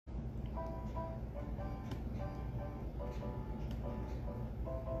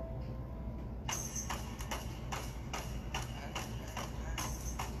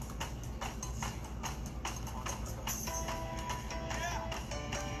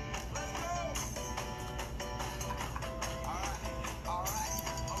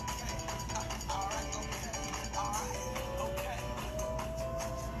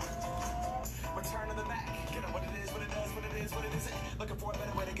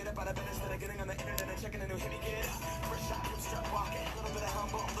by the business that are getting on the internet and checking a new hit me get. First shot, hip strut walking. A little bit of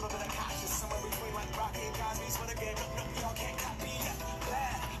humble, a little bit of cautious. Somewhere between like Rocky and Cosby's for the game. No, y'all can't copy that.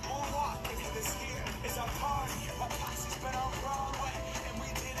 Bad moonwalking. This here is our party. My posse's been on Broadway, and we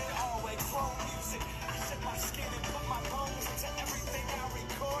did it all way. Chrome music. I shed my skin and put my bones into everything I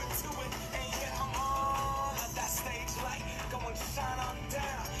record to it. And yeah, I'm on that stage light. Going shine on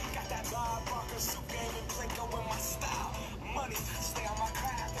down. Got that Bob Barker suit game and Plinko in my style. Money, stay on my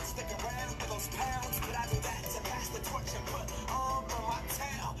craft and stick around for those pounds. But I do that to pass the torch and put on for my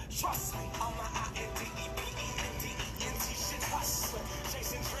town. Trust me, on my INDEPENDENT shit hustling.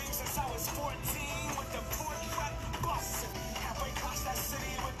 Chasing dreams since I was 14 with the 4-track busting. Halfway across that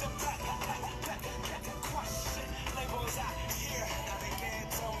city with the back crushing. Labels out here, now they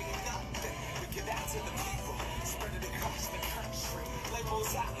can't tell me nothing. We give that to the people, spread it across the country.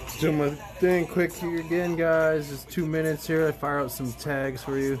 Labels out here. Doing my thing quick here again, guys. Just 2 minutes here. I fire out some tags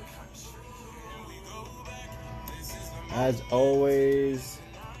for you. As always.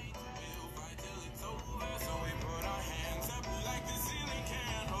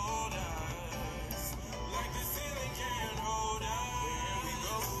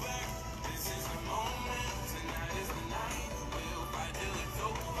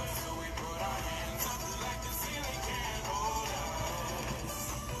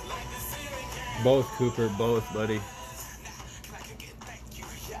 Both, Cooper, both, buddy.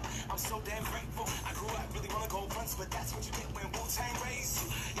 I'm so damn grateful. I grew up really wanna go fronts, but that's what you get when Wu-Tang raised you.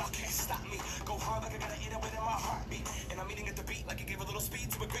 Y'all can't stop me. Go hard like I gotta eat it within my heartbeat. And I'm eating at the beat like it gave a little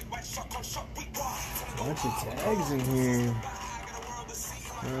speed to a great white shark on shark week. Bunch of tags in here.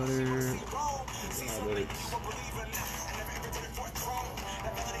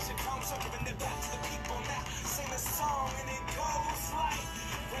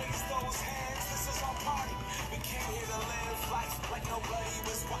 Like nobody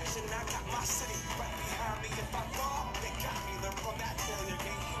was watching. I got my city right behind me. If I fall, they got me. Learn from that failure,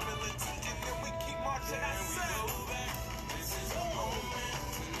 gain humility, and then we keep marching. I said, this is the moment.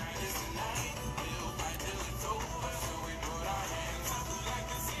 Tonight is the night. We'll fight till it's over. So we put our hands up like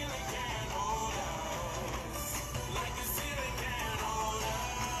the ceiling can't hold us. Like the ceiling can't hold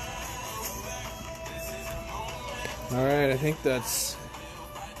us. This is the moment. All right, I think that's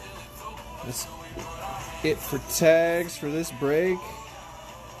it for tags for this break.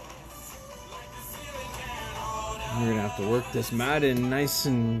 We're gonna have to work this mat in nice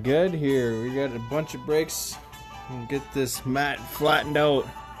and good here. We got a bunch of breaks. We'll get this mat flattened out.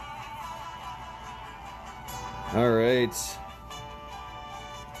 All right.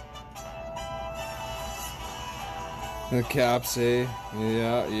 The caps, eh?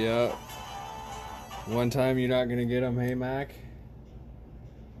 Yeah. One time you're not gonna get them, hey Mac?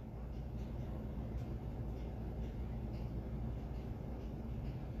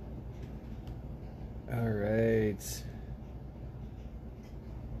 All right.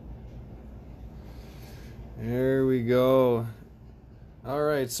 There we go. All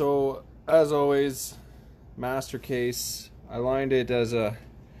right, so as always, master case. I lined it as a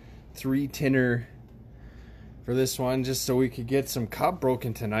 3-tinner for this one just so we could get some cup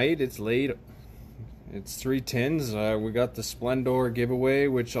broken tonight. It's late. It's 3 tins. We got the Splendor giveaway,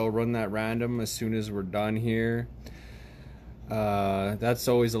 which I'll run that random as soon as we're done here. That's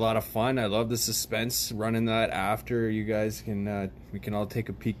always a lot of fun. I love the suspense running that after. You guys can we can all take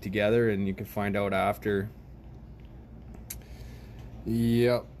a peek together and you can find out after.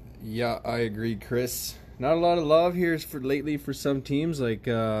 Yep, yeah, I agree, Chris. Not a lot of love here lately for some teams. Like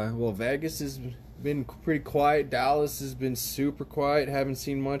well, Vegas has been pretty quiet. Dallas has been super quiet. Haven't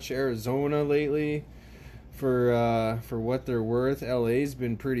seen much Arizona lately for what they're worth. LA's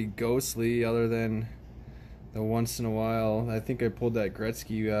been pretty ghostly, other than the once in a while. I think I pulled that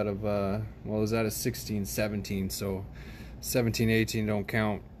Gretzky out of, well, it was out of 16-17, so 17-18 don't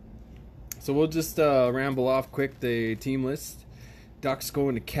count. So we'll just ramble off quick the team list. Ducks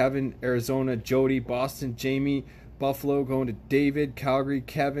going to Kevin, Arizona, Jody, Boston, Jamie, Buffalo going to David, Calgary,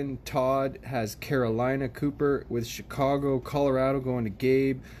 Kevin, Todd has Carolina, Cooper with Chicago, Colorado going to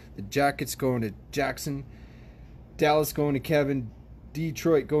Gabe, the Jackets going to Jackson, Dallas going to Kevin,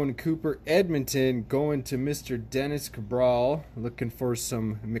 Detroit going to Cooper, Edmonton going to Mr. Dennis Cabral, looking for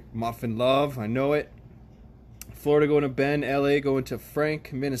some McMuffin love, I know it. Florida going to Ben, LA going to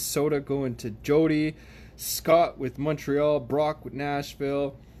Frank, Minnesota going to Jody, Scott with Montreal, Brock with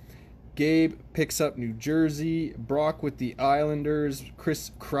Nashville, Gabe picks up New Jersey, Brock with the Islanders,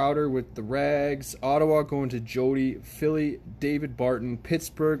 Chris Crowder with the Rags, Ottawa going to Jody, Philly, David Barton,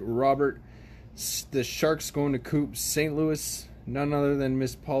 Pittsburgh, Robert, the Sharks going to Coop, St. Louis, none other than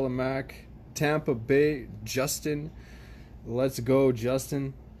Miss Paula Mack, Tampa Bay, Justin, let's go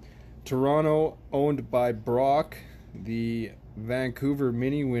Justin, Toronto owned by Brock. The Vancouver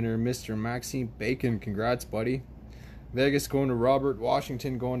mini winner, Mr. Maxime Bacon. Congrats, buddy. Vegas going to Robert.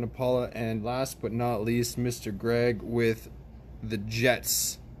 Washington going to Paula. And last but not least, Mr. Greg with the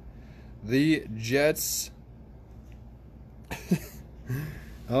Jets. The Jets.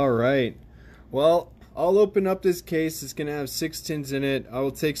 All right. Well, I'll open up this case. It's going to have 6 tins in it. I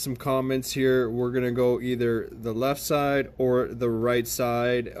will take some comments here. We're going to go either the left side or the right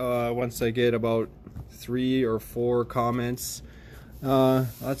side. Once I get about 3 or 4 comments,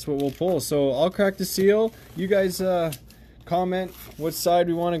 that's what we'll pull. So I'll crack the seal. You guys comment what side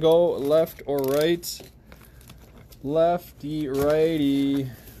we want to go, left or right. Lefty, righty.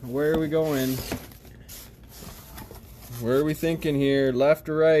 Where are we going? Where are we thinking here? Left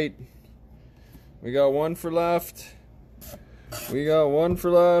or right? We got 1 for left. We got 1 for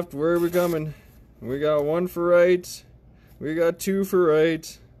left. Where are we coming? We got 1 for right. We got 2 for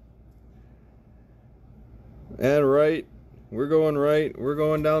right. And right. We're going right. We're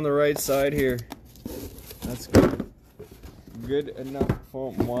going down the right side here. That's good. Good enough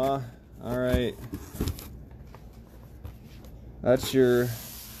for moi. Alright. That's your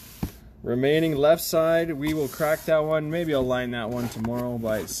remaining left side. We will crack that one. Maybe I'll line that one tomorrow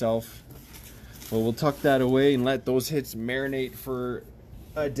by itself. But we'll tuck that away and let those hits marinate for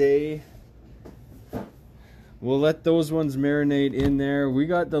a day. We'll let those ones marinate in there. We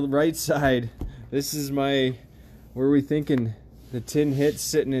got the right side. This is my, where are we thinking? The tin hit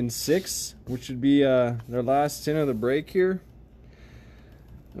sitting in 6, which would be their last tin of the break here.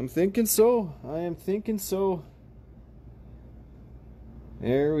 I'm thinking so. I am thinking so.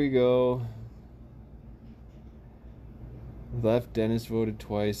 There we go. Left Dennis voted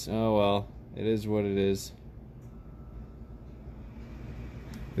twice. Oh well, it is what it is.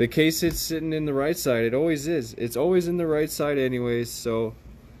 The case hit's sitting in the right side. It always is. It's always in the right side anyways. So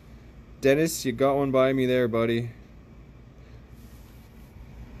Dennis, you got one by me there, buddy.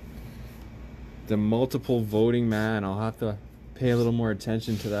 The multiple voting, man. I'll have to pay a little more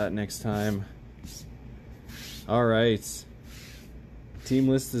attention to that next time. All right. Team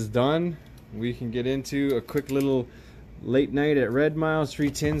list is done. We can get into a quick little late night at Red Mile. 3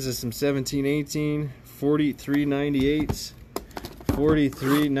 tins of some 17-18, 43.98,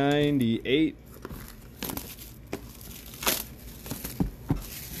 43.98.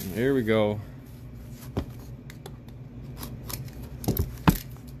 Here we go.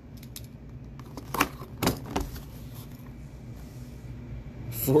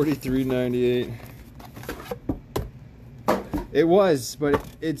 $43.98. It was, but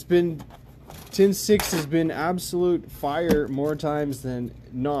it's been, tin 6 has been absolute fire more times than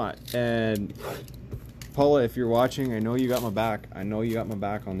not. And Paula, if you're watching, I know you got my back. I know you got my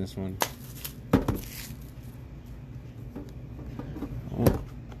back on this one. Oh,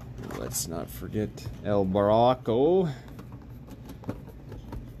 let's not forget El Barraco.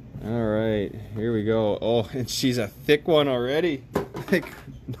 All right, here we go. Oh, and she's a thick one already. Like,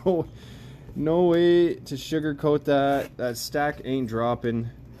 no way to sugarcoat that. That stack ain't dropping.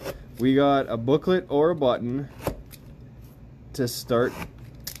 We got a booklet or a button to start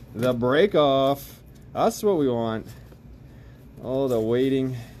the break off. That's what we want. Oh, the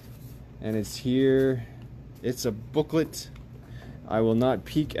waiting. And it's here. It's a booklet. I will not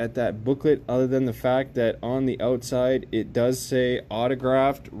peek at that booklet other than the fact that on the outside it does say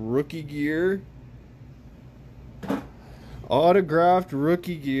autographed rookie gear. Autographed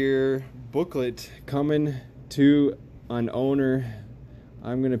rookie gear booklet coming to an owner.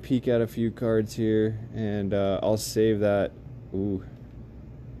 I'm gonna peek at a few cards here and I'll save that. Ooh.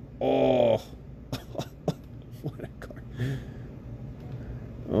 Oh. What a card.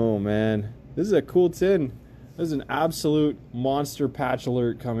 Oh man, this is a cool tin. This is an absolute monster patch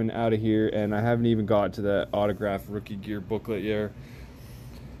alert coming out of here, and I haven't even got to that autographed rookie gear booklet yet.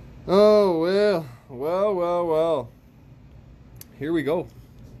 Oh well. Here we go.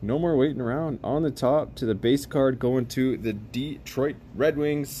 No more waiting around. On the top to the base card going to the Detroit Red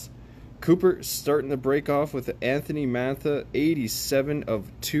Wings. Cooper starting the break off with Anthony Mantha, 87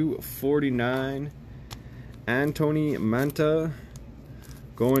 of 249. Anthony Mantha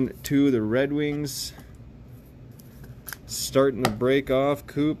going to the Red Wings. Starting the break off,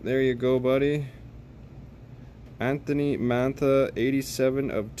 Coop. There you go, buddy. Anthony Mantha, 87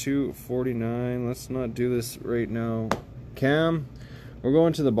 of 249. Let's not do this right now. Cam, we're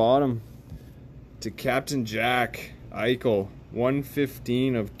going to the bottom to Captain Jack Eichel,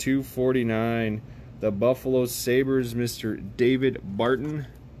 115 of 249. The Buffalo Sabres, Mr. David Barton.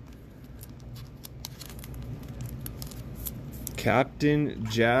 Captain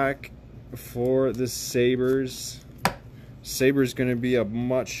Jack for the Sabres. Sabres going to be a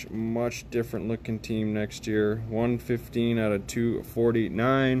much different looking team next year. 115 out of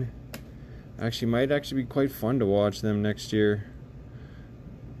 249. Might actually be quite fun to watch them next year.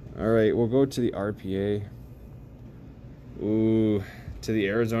 Alright, we'll go to the RPA. Ooh, to the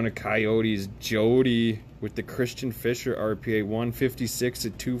Arizona Coyotes. Jody with the Christian Fischer RPA. 156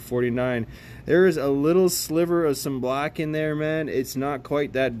 at 249. There is a little sliver of some black in there, man. It's not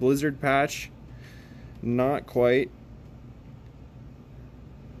quite that blizzard patch. Not quite.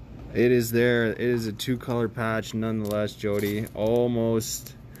 It is there. It is a 2-color patch nonetheless, Jody.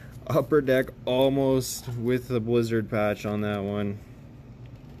 Almost upper deck, almost with the blizzard patch on that one.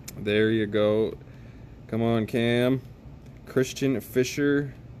 There you go. Come on, Cam. Christian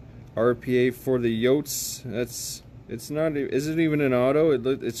Fischer RPA for the Yotes. It's not, is it even an auto?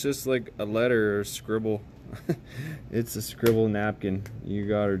 It's just like a letter or a scribble. It's a scribble napkin. You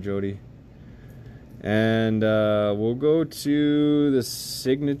got her, Jody. And we'll go to the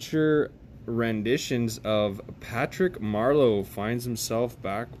signature renditions of Patrick Marleau. Finds himself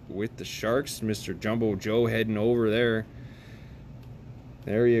back with the Sharks. Mr. Jumbo Joe heading over there.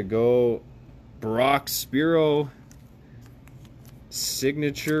 There you go. Brock Spiro.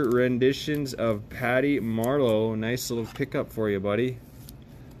 Signature renditions of Patty Marleau. Nice little pickup for you, buddy.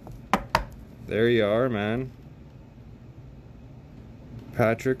 There you are, man.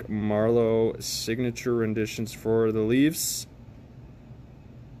 Patrick Marleau signature renditions for the Leafs.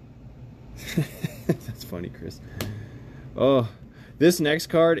 That's funny, Chris. Oh, this next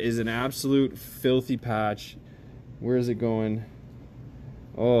card is an absolute filthy patch. Where is it going?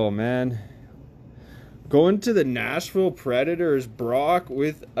 Oh, man. Going to the Nashville Predators. Brock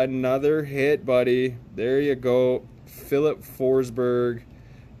with another hit, buddy. There you go. Philip Forsberg.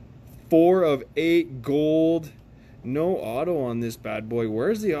 4 of 8 gold. No auto on this bad boy.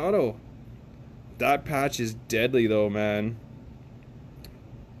 Where's the auto? That patch is deadly though, man.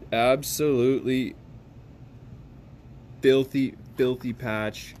 Absolutely filthy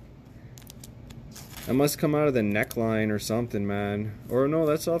patch. That must come out of the neckline or something, man. Or no,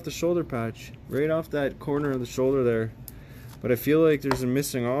 that's off the shoulder patch. Right off that corner of the shoulder there. But I feel like there's a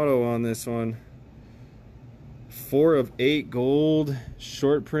missing auto on this one. 4 of 8 gold.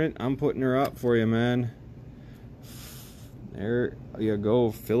 Short print. I'm putting her up for you, man. There you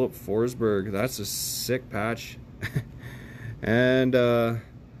go, Philip Forsberg. That's a sick patch. And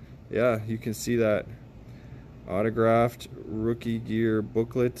yeah, you can see that autographed rookie gear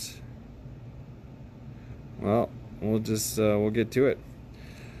booklet. Well, we'll just we'll get to it.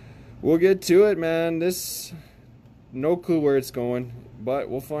 We'll get to it, man. This, no clue where it's going, but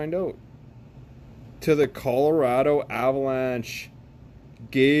we'll find out. To the Colorado Avalanche,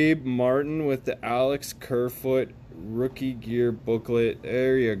 Gabe Martin with the Alex Kerfoot rookie gear booklet.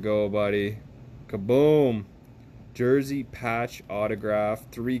 There you go, buddy. Kaboom. Jersey patch autograph.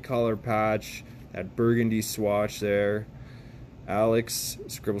 3-color patch. That burgundy swatch there. Alex,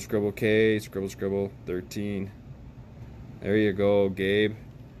 scribble K, scribble 13. There you go, Gabe.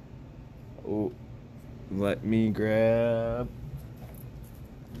 Oh, let me grab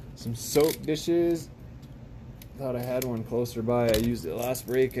some soap dishes. Thought I had one closer by. I used it last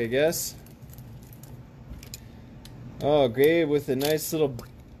break, I guess. Oh, Gabe with a nice little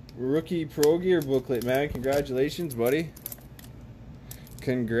rookie pro gear booklet, man. Congratulations, buddy.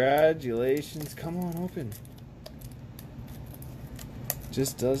 Congratulations. Come on, open.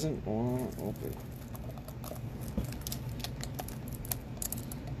 Just doesn't want to open.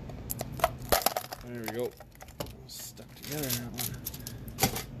 There we go. Stuck together that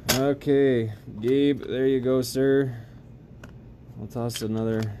one. Okay, Gabe, there you go, sir. I'll toss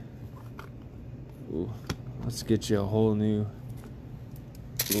another. Ooh. Let's get you a whole new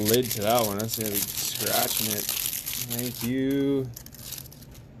lid to that one. That's gonna be scratching it. Thank you,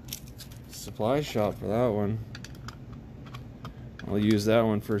 Supply Shop, for that one. I'll use that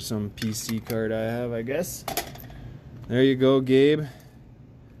one for some PC card I have, I guess. There you go, Gabe.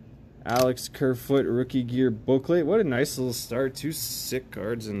 Alex Kerfoot rookie gear booklet. What a nice little start. 2 sick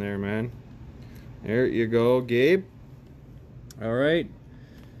cards in there, man. There you go, Gabe. All right.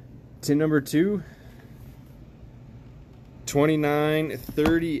 Tin number 2.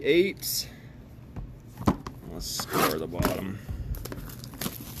 29-38. Let's score the bottom.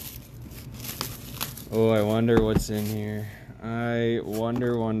 Oh, I wonder what's in here. I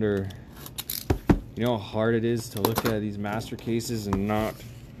wonder. You know how hard it is to look at these master cases and not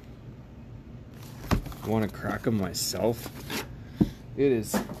want to crack them myself? It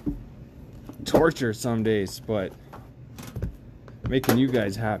is torture some days, but making you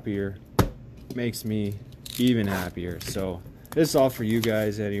guys happier makes me even happier. So this is all for you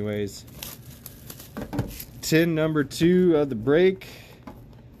guys anyways. tin number 2 of the break.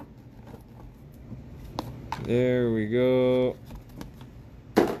 There we go.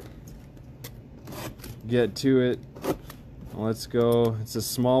 Get to it. Let's go. It's a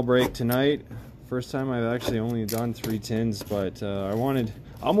small break tonight. First time I've actually only done 3 tins, but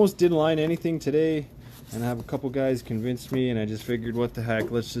almost didn't line anything today, and I have a couple guys convinced me, and I just figured, what the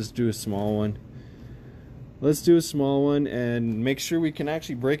heck, let's just do a small one. Let's do a small one and make sure we can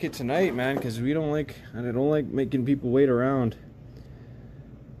actually break it tonight, man, because I don't like making people wait around.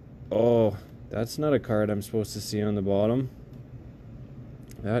 Oh, that's not a card I'm supposed to see on the bottom.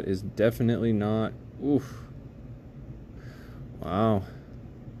 That is definitely not. Oof. Wow.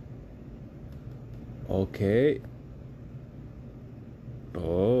 Okay.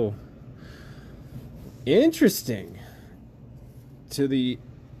 Oh. Interesting. To the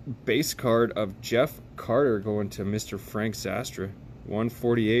base card of Jeff Carter going to Mr. Frank Zastra.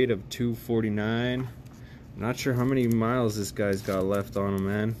 148 of 249. Not sure how many miles this guy's got left on him,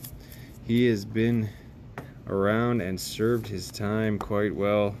 man. He has been around and served his time quite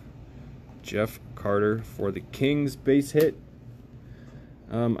well. Jeff Carter for the Kings base hit.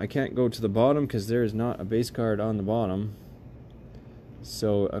 I can't go to the bottom because there is not a base card on the bottom.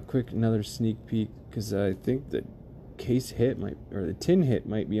 So a quick another sneak peek, because I think the case hit or the tin hit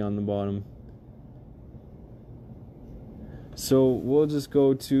might be on the bottom. So we'll just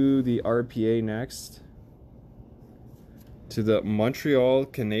go to the RPA next. To the Montreal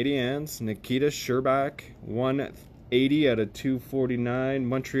Canadiens, Nikita Sherbak, 180 out of 249.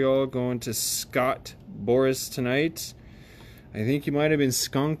 Montreal going to Scott Boris tonight. I think he might have been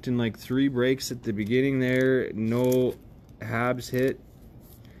skunked in like 3 breaks at the beginning there. No Habs hit.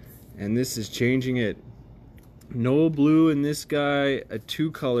 And this is changing it. No blue in this guy. A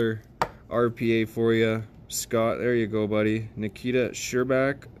 2-color RPA for you, Scott. There you go, buddy. Nikita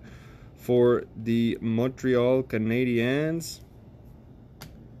Sherbak for the Montreal Canadiens.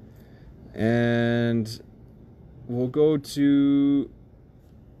 And we'll go to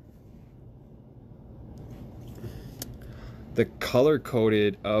the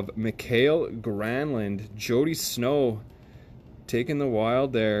color-coded of Mikael Granlund. Jody Snow taking the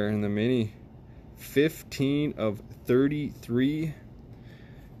wild there in the mini. 15 of 33.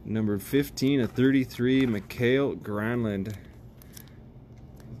 Number 15 of 33, Mikael Granlund.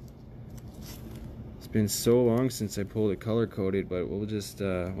 It's been so long since I pulled it color-coded, but we'll just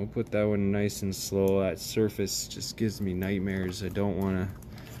we'll put that one nice and slow. That surface just gives me nightmares. I don't want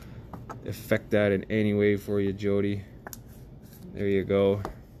to affect that in any way for you, Jody. There you go.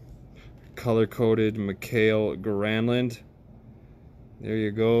 Color-coded Mikael Granlund. There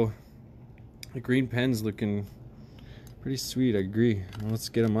you go. The green pen's looking pretty sweet, I agree. Let's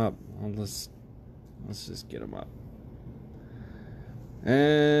get them up. Let's just get them up.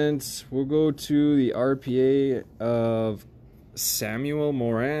 And we'll go to the RPA of Samuel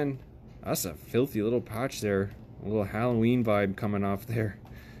Morin. That's a filthy little patch there. A little Halloween vibe coming off there.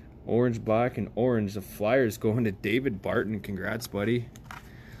 Orange, black, and orange. The Flyers going to David Barton. Congrats, buddy.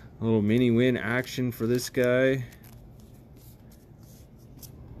 A little mini win action for this guy.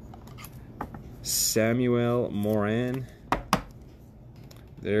 Samuel Morin.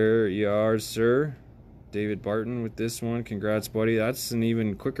 There you are, sir. David Barton with this one. Congrats, buddy. That's an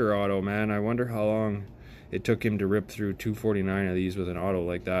even quicker auto, man. I wonder how long it took him to rip through 249 of these with an auto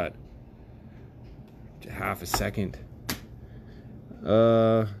like that. Half a second.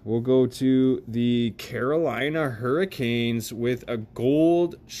 We'll go to the Carolina Hurricanes with a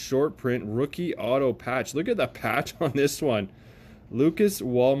gold short print rookie auto patch. Look at the patch on this one. Lucas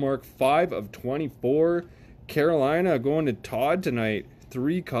Wallmark, 5 of 24. Carolina going to Todd tonight.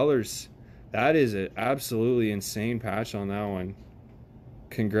 3 colors. That is an absolutely insane patch on that one.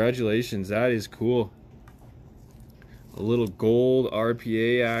 Congratulations. That is cool. A little gold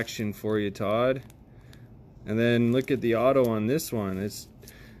RPA action for you, Todd. And then look at the auto on this one.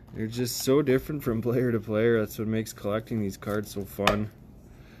 They're just so different from player to player. That's what makes collecting these cards so fun.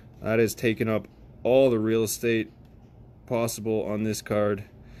 That has taken up all the real estate possible on this card.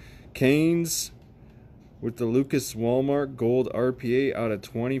 Canes with the Lucas Wallmark gold RPA out of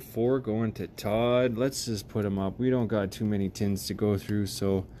 24 going to Todd. Let's just put him up. We don't got too many tins to go through,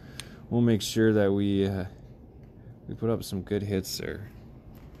 so we'll make sure that we put up some good hits there.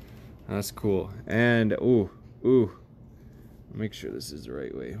 That's cool. And ooh, make sure this is the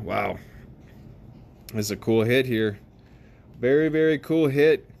right way. Wow, that's a cool hit here. Very, very cool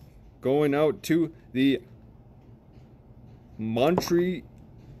hit going out to the Montreal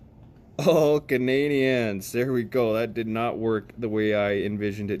Canadiens. There we go. That did not work the way I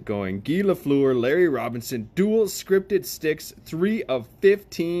envisioned it going. Guy Lafleur, Larry Robinson, dual scripted sticks, 3 of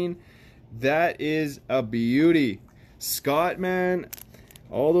 15. That is a beauty. Scott, man,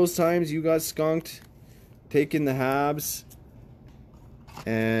 all those times you got skunked taking the Habs,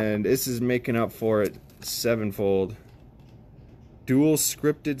 and this is making up for it sevenfold. Dual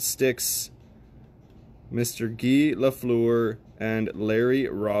scripted sticks, Mr. Guy Lafleur and Larry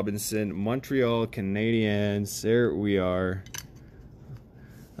Robinson, Montreal Canadiens. There we are.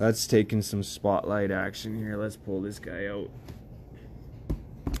 That's taking some spotlight action here. Let's pull this guy out.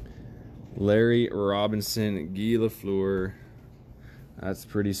 Larry Robinson, Guy Lafleur. That's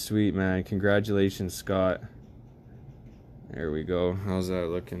pretty sweet, man. Congratulations, Scott. There we go. How's that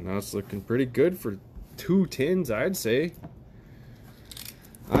looking? That's looking pretty good for 2 tins, I'd say.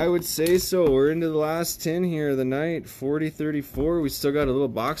 I would say so. We're into the last tin here of the night. 40-34. We still got a little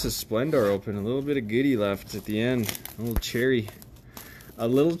box of Splendor open. A little bit of goodie left at the end. A little cherry. A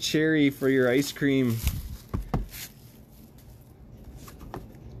little cherry for your ice cream.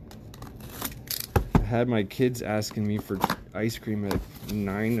 I had my kids asking me for ice cream at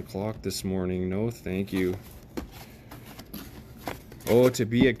 9 o'clock this morning. No, thank you. Oh, to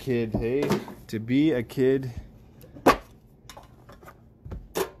be a kid, hey? To be a kid.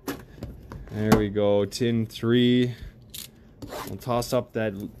 There we go, tin 3. We'll toss up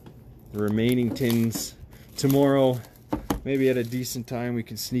that remaining tins tomorrow. Maybe at a decent time we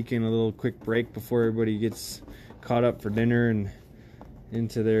can sneak in a little quick break before everybody gets caught up for dinner and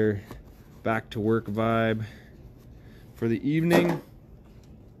into their back to work vibe for the evening.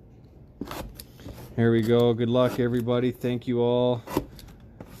 Here we go. Good luck, everybody. Thank you all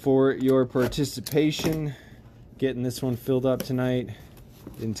for your participation. Getting this one filled up tonight.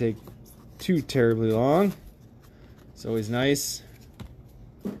 Didn't take too terribly long. It's always nice.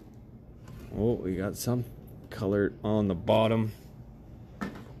 Oh, we got some color on the bottom.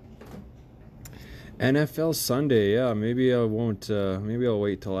 NFL Sunday, yeah, maybe I won't, maybe I'll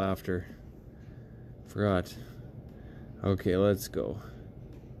wait till after. Forgot. Okay, let's go.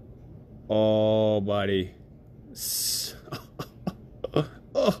 Oh, buddy.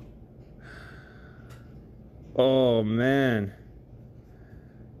 Oh, man.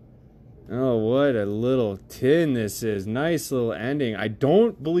 Oh, what a little tin this is. Nice little ending. I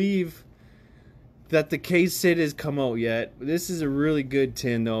don't believe that the case hit has come out yet. This is a really good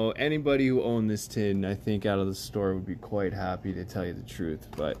tin, though. Anybody who owned this tin, I think, out of the store would be quite happy, to tell you the truth.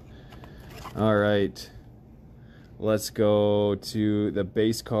 But, all right. Let's go to the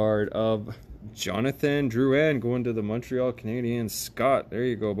base card of Jonathan Drouin going to the Montreal Canadiens. Scott, there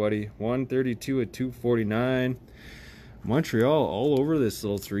you go, buddy. 132 at 249. Montreal all over this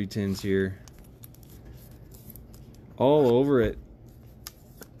little 3 tins here. All over it.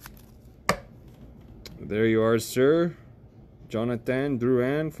 There you are, sir. Jonathan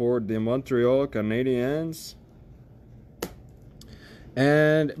Drouin for the Montreal Canadiens.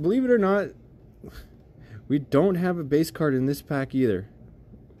 And believe it or not, we don't have a base card in this pack either.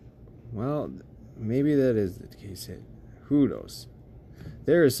 Well, maybe that is the case hit. Who knows?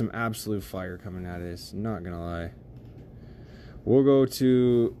 There is some absolute fire coming out of this. Not gonna lie. We'll go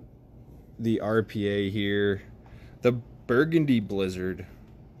to the RPA here. The Burgundy Blizzard.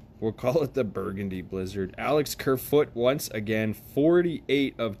 We'll call it the Burgundy Blizzard. Alex Kerfoot once again.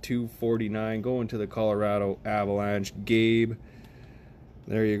 48 of 249. Going to the Colorado Avalanche. Gabe.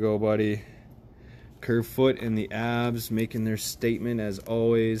 There you go, buddy. Kerfoot and the Avs making their statement as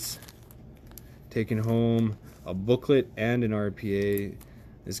always. Taking home a booklet and an RPA.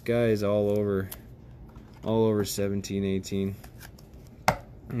 This guy is all over 17, 18.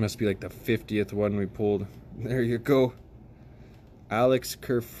 It must be like the 50th one we pulled. There you go. Alex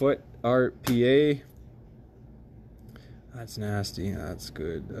Kerfoot RPA. That's nasty. That's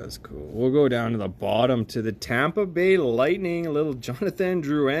good. That's cool. We'll go down to the bottom to the Tampa Bay Lightning. A little Jonathan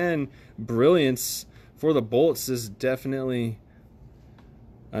Drouin brilliance for the Bolts. This is definitely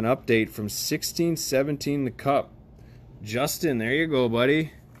an update from 16-17 the Cup. Justin, there you go,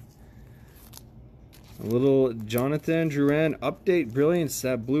 buddy. A little Jonathan Drouin update brilliance.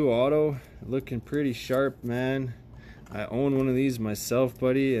 That blue auto looking pretty sharp, man. I own one of these myself,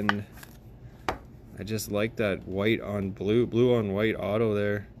 buddy, and I just like that white on blue, blue on white auto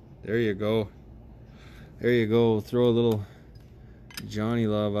there. There you go. There you go. Throw a little Johnny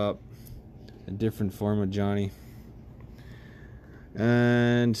love up. A different form of Johnny.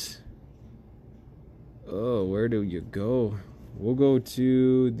 And oh, where do you go? We'll go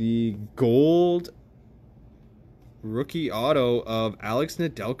to the gold rookie auto of Alex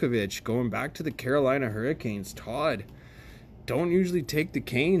Nedeljkovic going back to the Carolina Hurricanes. Todd, don't usually take the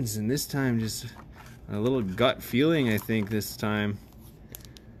Canes, and this time just a little gut feeling, I think, this time.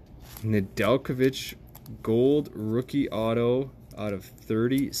 Nedeljkovic gold rookie auto out of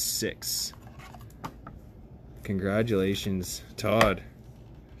 36. Congratulations, Todd.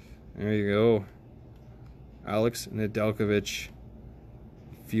 There you go. Alex Nedeljkovic,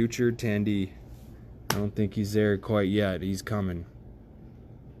 future Tandy. I don't think he's there quite yet. He's coming.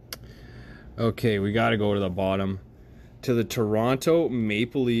 Okay, we got to go to the bottom. To the Toronto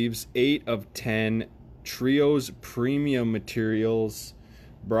Maple Leafs, 8 of 10. Trios Premium Materials.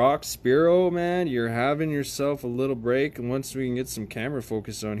 Brock Spiro, man, you're having yourself a little break. And once we can get some camera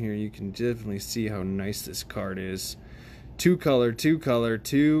focus on here, you can definitely see how nice this card is. Two color,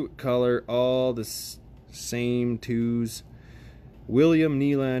 all the same twos. William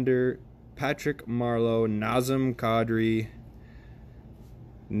Nylander, Patrick Marleau, Nazem Kadri.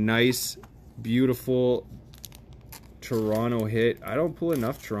 Nice, beautiful Toronto hit. I don't pull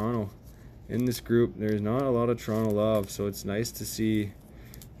enough Toronto in this group. There's not a lot of Toronto love, so it's nice to see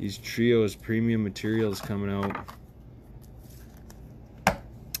these Trios Premium Materials coming out.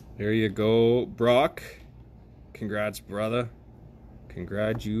 There you go, Brock. Congrats, brother.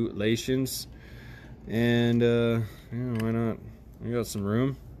 Congratulations. And yeah, why not? We got some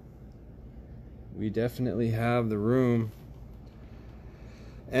room. We definitely have the room.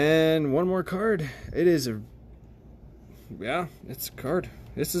 And one more card. It is a, yeah, it's a card.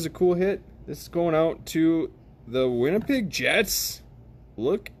 This is a cool hit. This is going out to the Winnipeg Jets.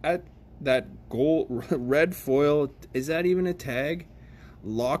 Look at that gold red foil. Is that even a tag?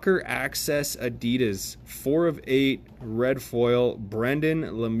 Locker Access Adidas. 4 of 8 red foil. Brendan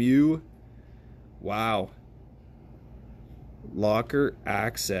Lemieux. Wow. Locker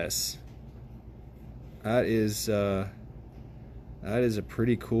Access. That is a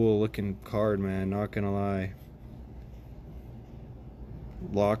pretty cool looking card, man. Not gonna lie.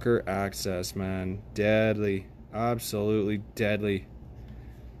 Locker Access, man. Deadly. Absolutely deadly.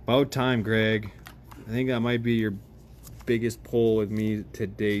 About time, Greg. I think that might be your biggest pull with me to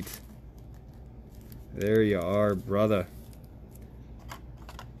date. There you are, brother.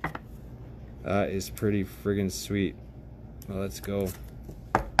 That is pretty friggin' sweet. Well, let's go.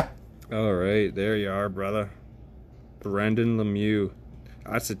 Alright, there you are, brother. Brendan Lemieux.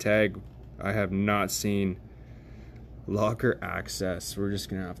 That's a tag I have not seen. Locker Access. We're just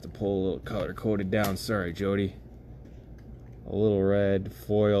gonna have to pull a little color coded down. Sorry, Jody. A little red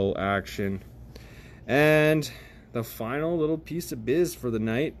foil action. And the final little piece of biz for the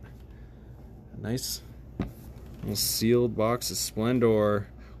night. A nice little sealed box of Splendor.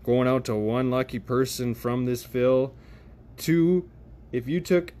 Going out to one lucky person from this fill. 2, if you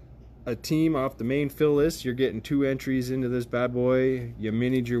took a team off the main fill list, you're getting 2 entries into this bad boy. You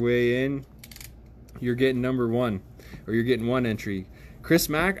minied your way in. You're getting number 1. Or you're getting 1 entry. Chris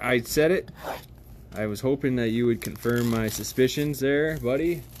Mack, I said it. I was hoping that you would confirm my suspicions there,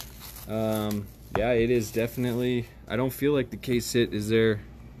 buddy. Yeah, it is definitely... I don't feel like the case hit is there.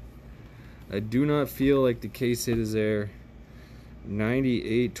 I do not feel like the case hit is there.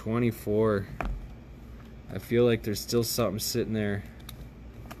 98-24. I feel like there's still something sitting there.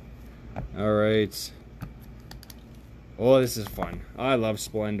 Alright. Oh, this is fun. I love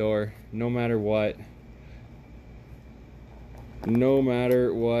Splendor. No matter what. No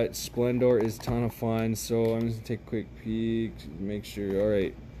matter what, Splendor is a ton of fun. So I'm just gonna take a quick peek to make sure.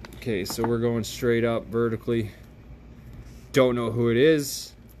 Alright. Okay, so we're going straight up vertically. Don't know who it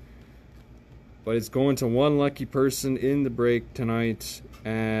is, but it's going to one lucky person in the break tonight.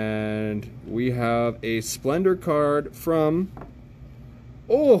 And we have a Splendor card from,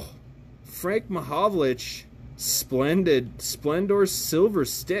 oh, Frank Mahovlich. Splendid Splendor Silver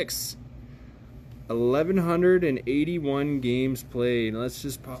Sticks. 1,181 games played. Let's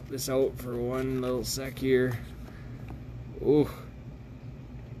just pop this out for one little sec here. Oh,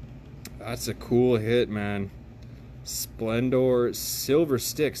 that's a cool hit, man. Splendor Silver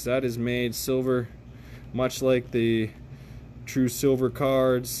Sticks. That is made silver, much like the True Silver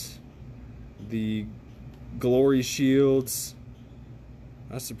cards, the Glory Shields.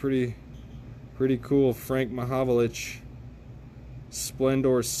 That's a pretty cool Frank Mahovlich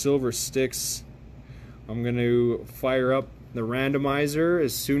Splendor Silver Sticks. I'm going to fire up the randomizer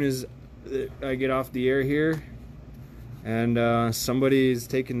as soon as I get off the air here. And somebody is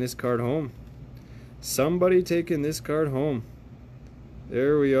taking this card home. Somebody taking this card home.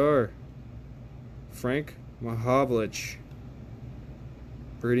 There we are. Frank Mahovlich.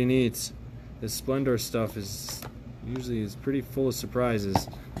 Pretty neat. This Splendor stuff is usually pretty full of surprises.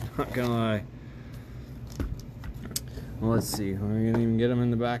 Not gonna lie. Well, let's see. Are we gonna even get them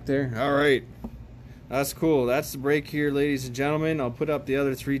in the back there? All right. That's cool. That's the break here, ladies and gentlemen. I'll put up the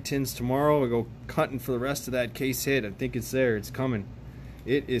other 3 tins tomorrow. We'll go cutting for the rest of that case hit. I think it's there. It's coming.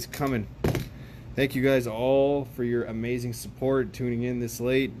 It is coming. Thank you guys all for your amazing support, tuning in this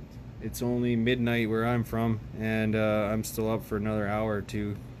late. It's only midnight where I'm from, and I'm still up for another hour or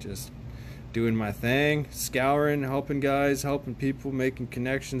two, just doing my thing, scouring, helping guys, helping people, making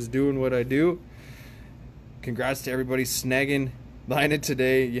connections, doing what I do. Congrats to everybody snagging lining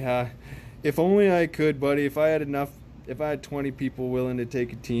today. Yeah, if only I could, buddy. If I had 20 people willing to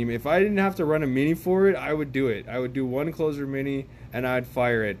take a team, if I didn't have to run a mini for it, I would do it. I would do one closer mini and I'd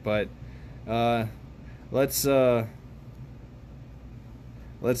fire it. But let's do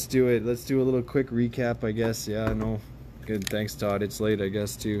it. Let's do a little quick recap, I guess. Yeah, I know. Good. Thanks, Todd. It's late, I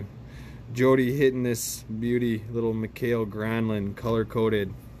guess, too. Jody hitting this beauty, little Mikhail Granlund,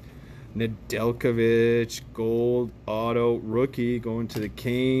 color-coded. Nedeljkovic, gold auto rookie, going to the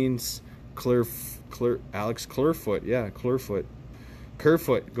Canes. Alex Clurfoot, yeah,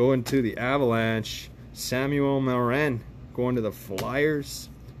 Kerfoot going to the Avalanche. Samuel Morin going to the Flyers.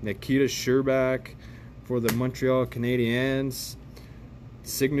 Nikita Sherbak for the Montreal Canadiens.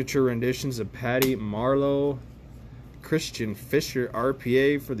 Signature renditions of Patty Marleau. Christian Fischer,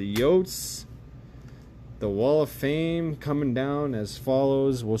 RPA for the Yotes. The Wall of Fame coming down as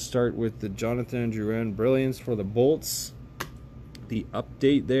follows. We'll start with the Jonathan Drouin Brilliance for the Bolts. The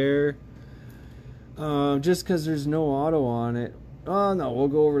update there. Just because there's no auto on it. Oh, no, we'll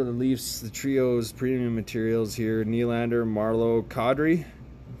go over to the Leafs, the Trios premium materials here. Nylander, Marleau, Kadri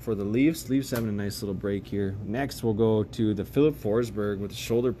for the Leafs. Leafs having a nice little break here. Next, we'll go to the Philip Forsberg with the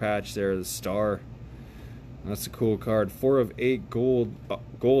shoulder patch there, the star. That's a cool card. 4 of 8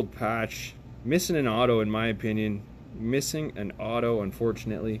 gold patch. Missing an auto, in my opinion. Missing an auto,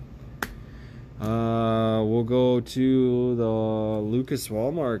 unfortunately. We'll go to the Lucas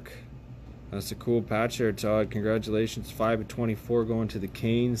Wallmark. That's a cool patch there, Todd. Congratulations. 5 of 24 going to the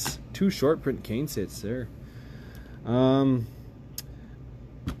Canes. 2 short print Canes hits there.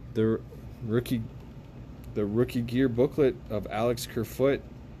 The rookie gear booklet of Alex Kerfoot.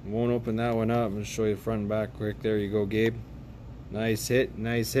 Won't open that one up. I'm going to show you front and back quick. There you go, Gabe. Nice hit.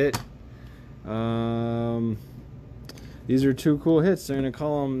 Nice hit. These are 2 cool hits. They're going to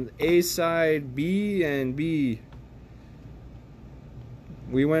call them A side, B, and B.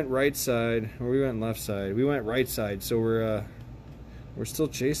 We went right side, or we went left side. We went right side, so we're still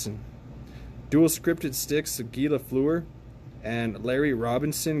chasing. Dual scripted sticks of Guy Lafleur and Larry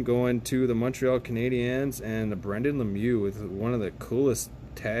Robinson going to the Montreal Canadiens, and the Brendan Lemieux with one of the coolest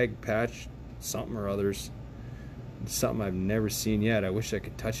tag patch something or others. Something I've never seen yet. I wish I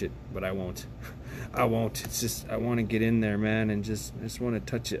could touch it, but I won't. I won't. It's just I want to get in there, man, and I just want to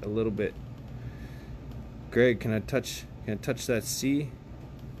touch it a little bit. Greg, can I touch that C?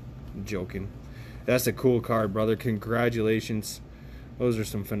 I'm joking. That's a cool card, brother. Congratulations. Those are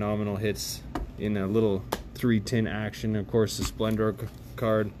some phenomenal hits in a little 3-tin action. Of course, the Splendor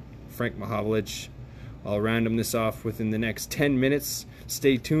card, Frank Mahovlich. I'll random this off within the next 10 minutes.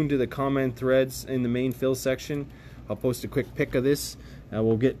 Stay tuned to the comment threads in the main fill section. I'll post a quick pic of this, and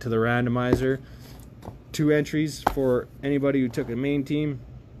we'll get to the randomizer. 2 entries for anybody who took a main team.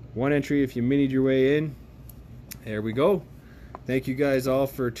 1 entry if you minied your way in. There we go. Thank you guys all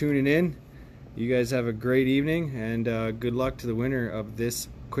for tuning in. You guys have a great evening, and good luck to the winner of this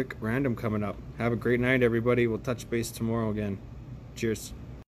quick random coming up. Have a great night, everybody. We'll touch base tomorrow again. Cheers.